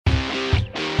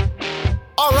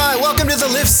All right, welcome to the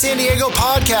Live San Diego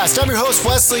podcast. I'm your host,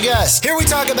 Wesley Guest. Here we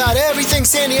talk about everything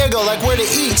San Diego, like where to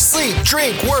eat, sleep,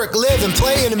 drink, work, live, and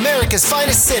play in America's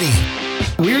finest city.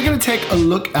 We are going to take a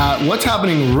look at what's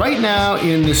happening right now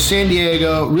in the San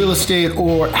Diego real estate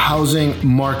or housing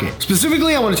market.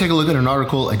 Specifically, I want to take a look at an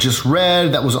article I just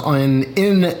read that was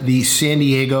in the San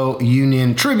Diego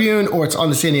Union Tribune, or it's on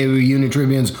the San Diego Union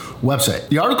Tribune's website.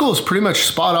 The article is pretty much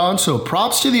spot on, so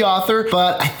props to the author,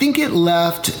 but I think it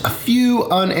left a few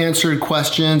unanswered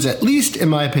questions, at least in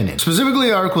my opinion. Specifically,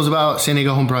 the article is about San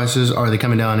Diego home prices. Are they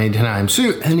coming down anytime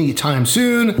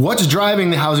soon? What's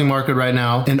driving the housing market right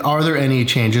now? And are there any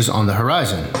changes on the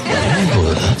horizon?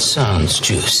 Oh, that sounds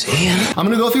juicy. I'm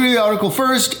going to go through the article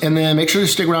first and then make sure to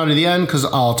stick around to the end because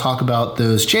I'll talk about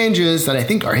those changes that I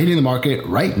think are hitting the market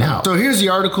right now. So here's the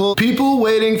article. People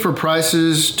waiting for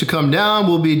prices to come down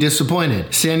will be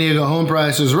disappointed. San Diego home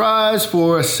prices rise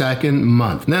for a second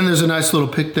month. And then there's a nice little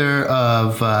pic there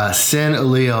of San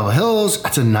Elijo Hills.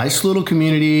 That's a nice little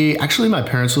community. Actually, my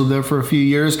parents lived there for a few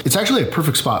years. It's actually a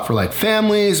perfect spot for like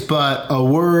families, but a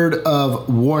word of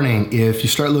warning. If you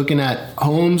start looking at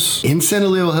homes in San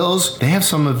Elijo Hills, they have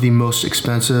some of the most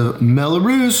expensive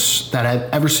Melrose that I've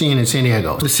ever seen in San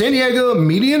Diego. The San Diego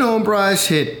median home price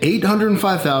hit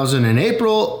 $805,000 in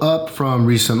April, up from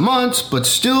recent months, but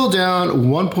still down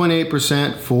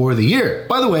 1.8% for the year.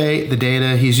 By the way, the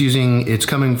data he's using, it's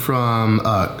coming from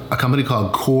a company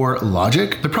called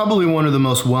CoreLogic. They're probably one of the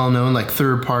most well-known like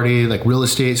third-party like real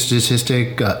estate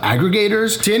statistic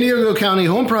aggregators. San Diego County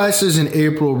home prices in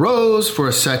April rose for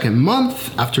a second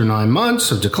month after 9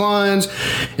 months of declines,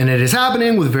 and it is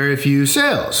happening with very few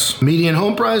sales. Median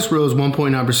home price rose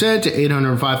 1.9% to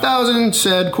 $805,000,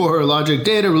 said CoreLogic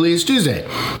data released Tuesday.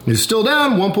 It is still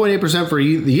down 1.8%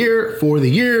 for the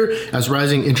year as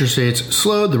rising interest rates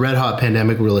slowed the red-hot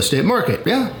pandemic real estate market.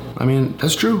 Yeah, I mean,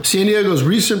 that's true. San Diego's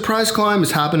recent price climb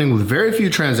is happening with very few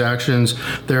transactions.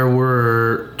 There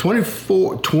were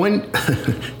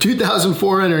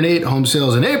 2,408 home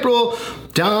sales in April,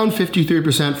 down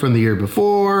 53% from the year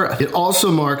before. It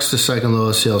also marks the second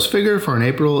lowest sales figure for an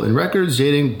April in records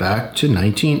dating back to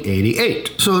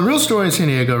 1988. So the real story in San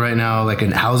Diego right now, like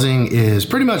in housing, is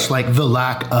pretty much like the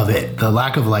lack of it. The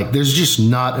lack of like, there's just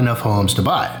not enough homes to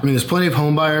buy. I mean, there's plenty of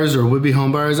home buyers or would-be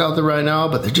home buyers out there right now,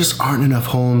 but there just aren't enough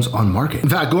homes on market. In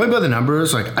fact, going by the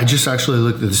numbers, like I just actually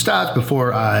looked at the stats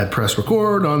before I press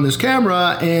record on this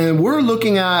camera, and we're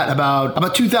looking at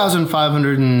about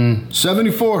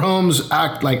 2,574 homes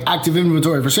active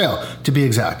inventory for sale, to be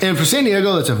exact. And for San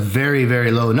Diego, that's a very, very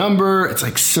low number. It's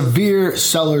like severe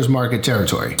seller's market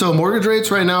territory. So mortgage rates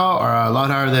right now are a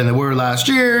lot higher than they were last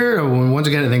year. Once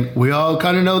again, I think we all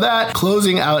kind of know that.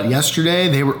 Closing out yesterday,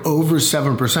 they were over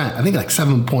 7%. I think like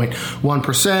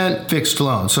 7.1% fixed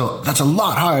loan. So that's a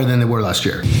lot higher than they were last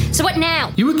year. So what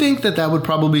now? You would think that would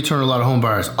probably turn a lot of home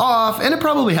buyers off, and it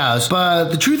probably has.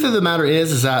 But the truth of the matter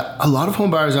is that a lot of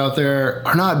home buyers out there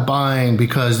are not buying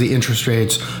because the interest rates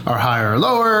are higher or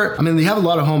lower. I mean, you have a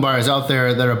lot of home buyers out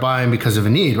there that are buying because of a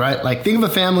need, right? Like think of a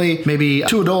family, maybe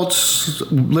two adults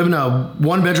live in a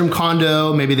one-bedroom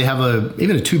condo. Maybe they have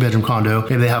even a two-bedroom condo.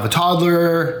 Maybe they have a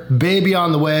toddler, baby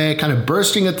on the way, kind of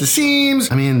bursting at the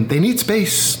seams. I mean, they need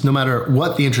space no matter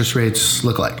what the interest rates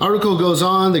look like. Article goes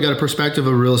on. They got a perspective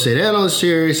of a real estate analyst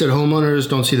here. He said homeowners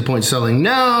don't see the point selling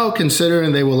now,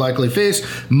 considering they will likely face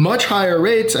much higher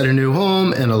rates at a new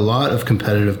home and a lot of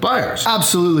competitive buyers.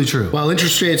 Absolutely true. While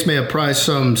interest rates may have priced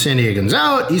some San Diegans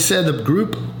out, he said the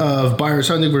group of buyers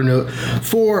hunting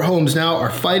for homes now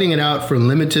are fighting it out for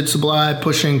limited supply,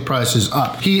 pushing prices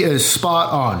up. He is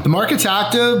spot on. The market's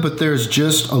active, but there's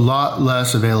just a lot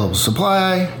less available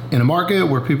supply. In a market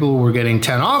where people were getting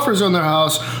 10 offers on their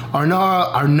house are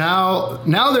now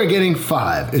they're getting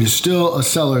 5. It is still a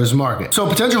seller's market. So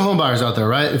potential home buyers out there,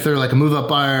 right? If they're like a move-up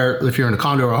buyer, if you're in a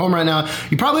condo or a home right now,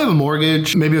 you probably have a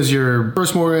mortgage. Maybe it was your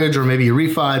first mortgage or maybe you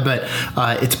refied, but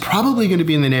it's probably going to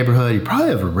be in the neighborhood. You probably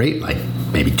have a rate like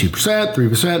maybe 2%,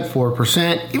 3%,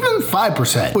 4%, even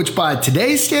 5%, which by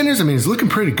today's standards, I mean, is looking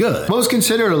pretty good. Most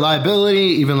considered a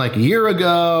liability even like a year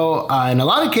ago. In a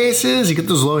lot of cases, you get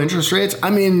those low interest rates. I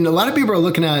mean, a lot of people are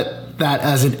looking at that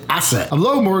as an asset. A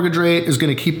low mortgage rate is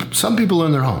going to keep some people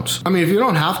in their homes. I mean, if you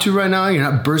don't have to right now, you're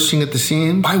not bursting at the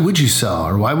seam, why would you sell?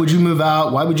 Or why would you move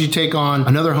out? Why would you take on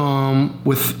another home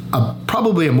with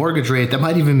probably a mortgage rate that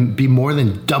might even be more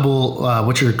than double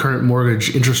what your current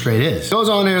mortgage interest rate is? It goes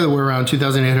on here that we're around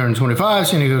 2,825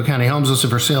 San Diego County homes listed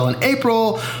for sale in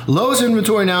April. Lowest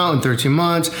inventory now in 13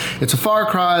 months. It's a far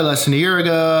cry less than a year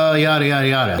ago, yada, yada,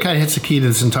 yada. Kind of hits the key to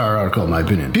this entire article, in my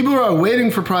opinion. People are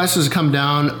waiting for prices to come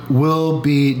down will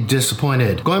be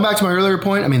disappointed. Going back to my earlier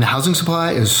point, I mean, the housing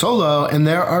supply is so low, and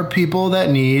there are people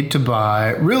that need to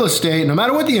buy real estate no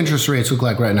matter what the interest rates look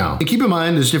like right now. And keep in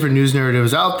mind, there's different news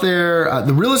narratives out there.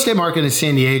 The real estate market in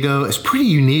San Diego is pretty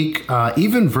unique,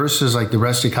 even versus like the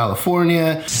rest of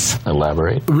California.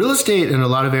 Elaborate. Real estate in a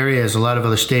lot of areas, a lot of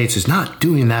other states is not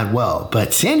doing that well,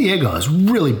 but San Diego has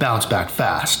really bounced back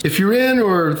fast. If you're in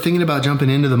or thinking about jumping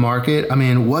into the market, I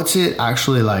mean, what's it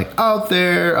actually like out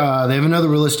there? They have another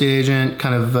real estate agent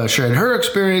kind of sharing her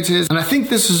experiences, and I think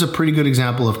this is a pretty good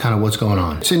example of kind of what's going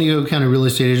on. San Diego County real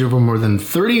estate agent for more than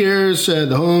 30 years said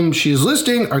the home she is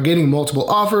listing are getting multiple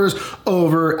offers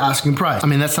over asking price. I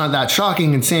mean, that's not that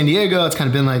shocking in San Diego. It's kind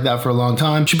of been like that for a long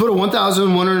time. She put a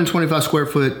 1,125 square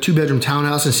foot 2-bedroom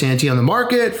townhouse in Santee on the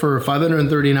market for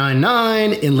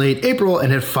 $539,900 in late April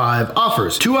and had 5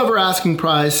 offers. 2 over asking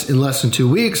price in less than 2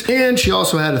 weeks. And she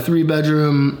also had a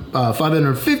 3-bedroom,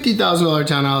 $550,000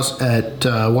 townhouse at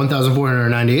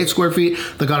 1,498 square feet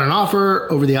that got an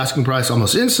offer over the asking price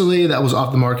almost instantly. That was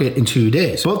off the market in 2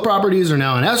 days. Both properties are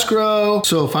now in escrow,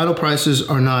 so final prices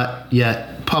are not yet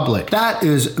public. That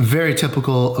is very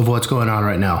typical of what's going on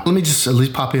right now. Let me just at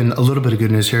least pop in a little bit of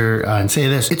good news here and say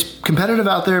this. It's competitive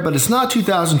out there, but it's not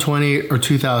 2020 or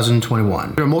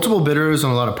 2021. There are multiple bidders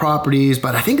on a lot of properties,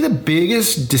 but I think the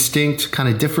biggest distinct kind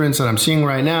of difference that I'm seeing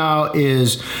right now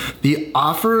is the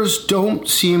offers don't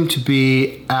seem to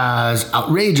be as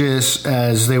outrageous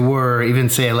as they were even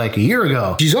say like a year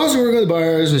ago. She's also working with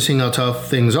buyers and seeing how tough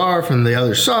things are from the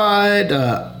other side.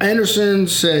 Anderson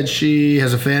said she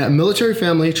has a military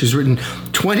family. She's written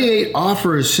 28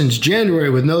 offers since January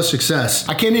with no success.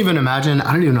 I can't even imagine.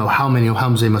 I don't even know how many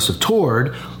homes they must have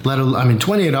toured.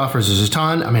 28 offers is a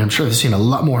ton. I mean, I'm sure they've seen a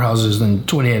lot more houses than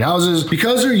 28 houses.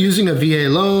 Because they're using a VA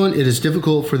loan, it is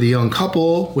difficult for the young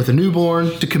couple with a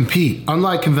newborn to compete.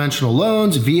 Unlike conventional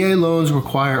loans, VA loans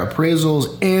require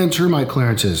appraisals and termite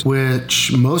clearances,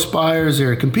 which most buyers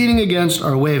they're competing against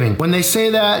are waiving. When they say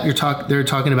that, they're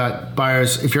talking about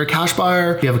buyers. If you're a cash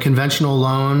buyer, you have a conventional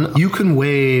loan, you can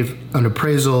waive an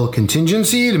appraisal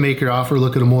contingency to make your offer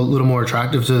look a little more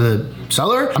attractive to the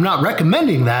seller. I'm not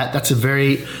recommending that. That's a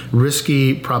very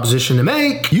risky proposition to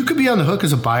make. You could be on the hook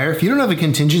as a buyer. If you don't have a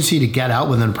contingency to get out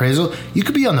with an appraisal, you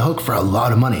could be on the hook for a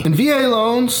lot of money. In VA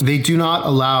loans, they do not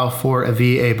allow for a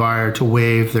VA buyer to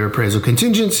waive their appraisal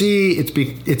contingency.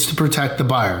 It's to protect the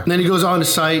buyer. And then he goes on to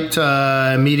cite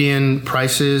median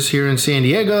prices here in San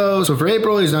Diego. So for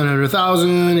April, he's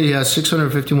 $900,000. He has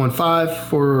 $651,500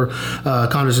 for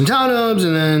condos and townhomes,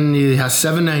 and then he has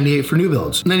 $798,000 for new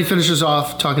builds. And then he finishes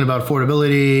off talking about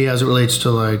affordability as it relates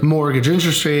to like mortgage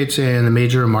interest rates in the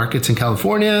major markets in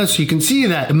California. So you can see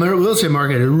that the real estate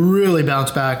market has really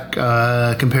bounced back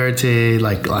compared to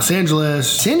like Los Angeles.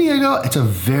 San Diego, it's a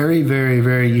very, very,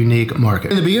 very unique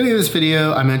market. In the beginning of this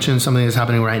video, I mentioned something that's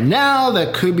happening right now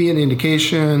that could be an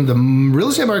indication the real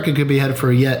estate market could be headed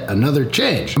for yet another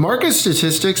change. The market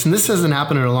statistics, and this hasn't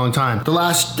happened in a long time. The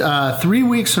last 3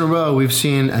 weeks in a row, we've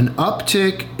seen an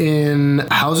uptick in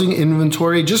housing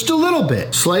inventory, just a little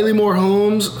bit. Slightly more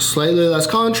homes, slightly less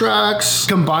contracts.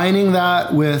 Combining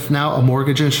that with now a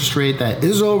mortgage interest rate that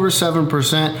is over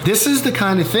 7%, this is the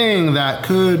kind of thing that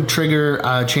could trigger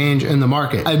a change in the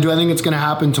market. Do I think it's going to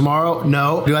happen tomorrow?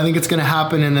 No. Do I think it's going to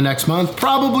happen in the next month?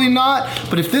 Probably not.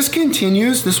 But if this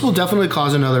continues, this will definitely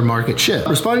cause another market shift.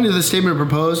 Responding to the statement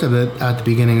proposed at the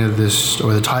beginning of this,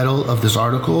 or the title of this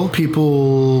article,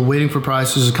 people waiting for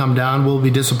prices to come down will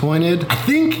be disappointed. I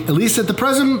think, at least at the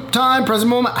present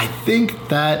moment, I think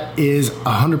that is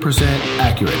 100%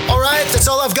 accurate. All right, that's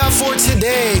all I've got for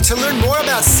today. To learn more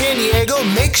about San Diego,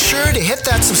 make sure to hit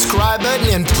that subscribe button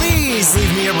and please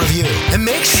leave me a review. And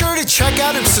make sure to check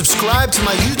out and subscribe to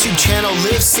my YouTube channel,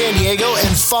 Live San Diego,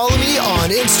 and follow me on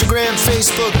Instagram,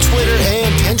 Facebook, Twitter,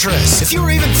 and Pinterest. If you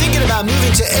were even thinking about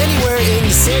moving to anywhere in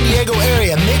the San Diego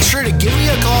area, make sure to give me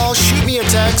a call, shoot me a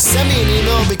text, send me an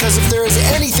email, because if there is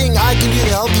anything I can do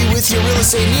to help you with your real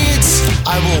estate needs,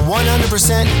 I will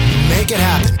 100% make it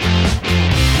happen.